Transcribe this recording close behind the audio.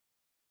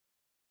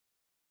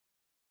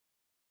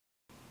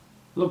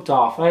Look,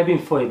 Darth, I have been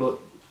funny, but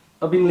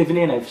I've been living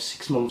here now for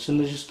 6 months and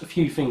there's just a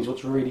few things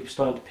what's really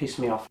starting to piss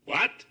me off.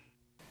 What?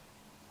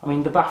 I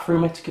mean, the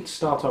bathroom etiquette to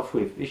start off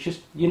with, it's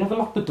just, you never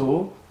lock the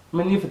door. I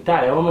mean, the other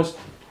day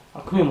I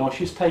come in while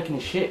she was taking a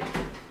shit.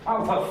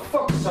 Oh, for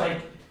fuck's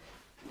sake!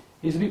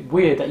 It's a bit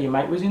weird that your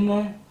mate was in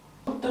there.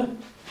 What the?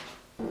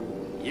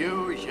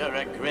 Use your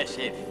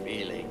aggressive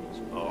feelings,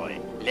 boy.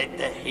 Let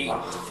the heat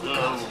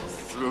flow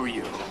through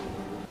you.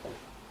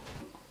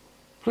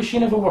 Plus,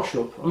 you never wash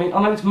up. I mean,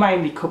 I know it's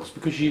mainly cups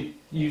because you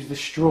use the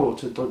straw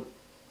to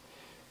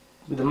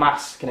with the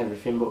mask and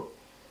everything, but...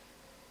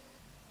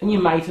 And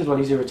your mate as well,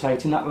 he's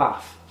irritating, that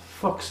laugh.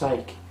 For fuck's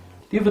sake.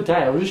 The other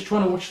day, I was just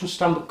trying to watch some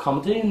stand-up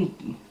comedy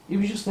and he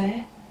was just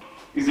there.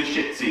 These are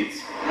shit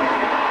seats. You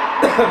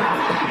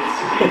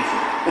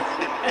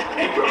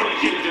probably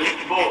should have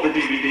just bought the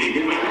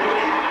DVD.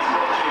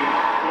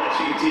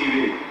 Watching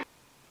TV.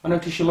 I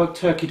noticed you like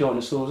turkey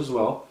dinosaurs as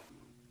well.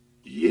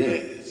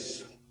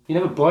 Yes. You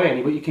never buy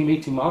any, but you can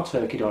eat my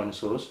turkey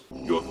dinosaurs.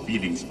 Your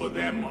feelings for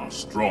them are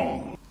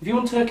strong. If you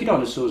want turkey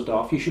dinosaurs,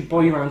 Darth, you should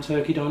buy your own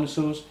turkey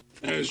dinosaurs.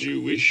 As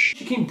you wish.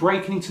 You keep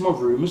breaking into my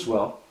room as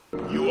well.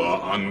 You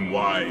are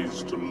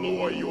unwise to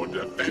lower your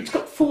defense. It's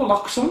got 4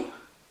 locks on.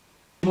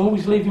 I'm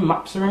always leaving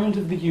maps around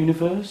of the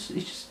universe.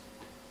 It's just...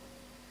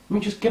 I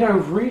mean, just get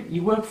over it.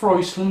 You work for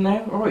Iceland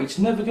now. Alright, it's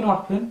never going to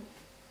happen.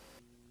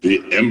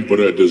 The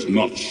Emperor does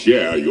not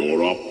share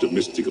your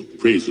optimistic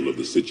appraisal of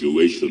the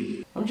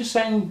situation. I'm just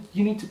saying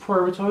you need to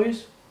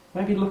prioritise.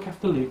 Maybe look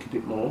after Luke a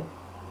bit more.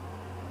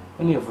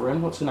 And the other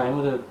one, what's her name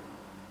with the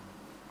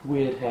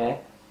weird hair?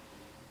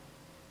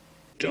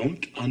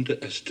 Don't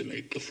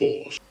underestimate the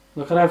Force.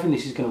 Look, I don't think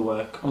this is going to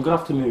work. I'm going to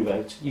have to move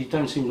out. You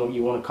don't seem like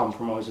you want to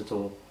compromise at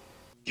all.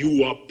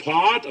 You are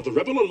part of the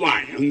Rebel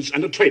Alliance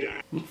and a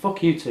traitor.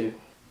 Fuck you two.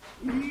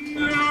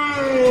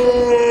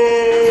 No!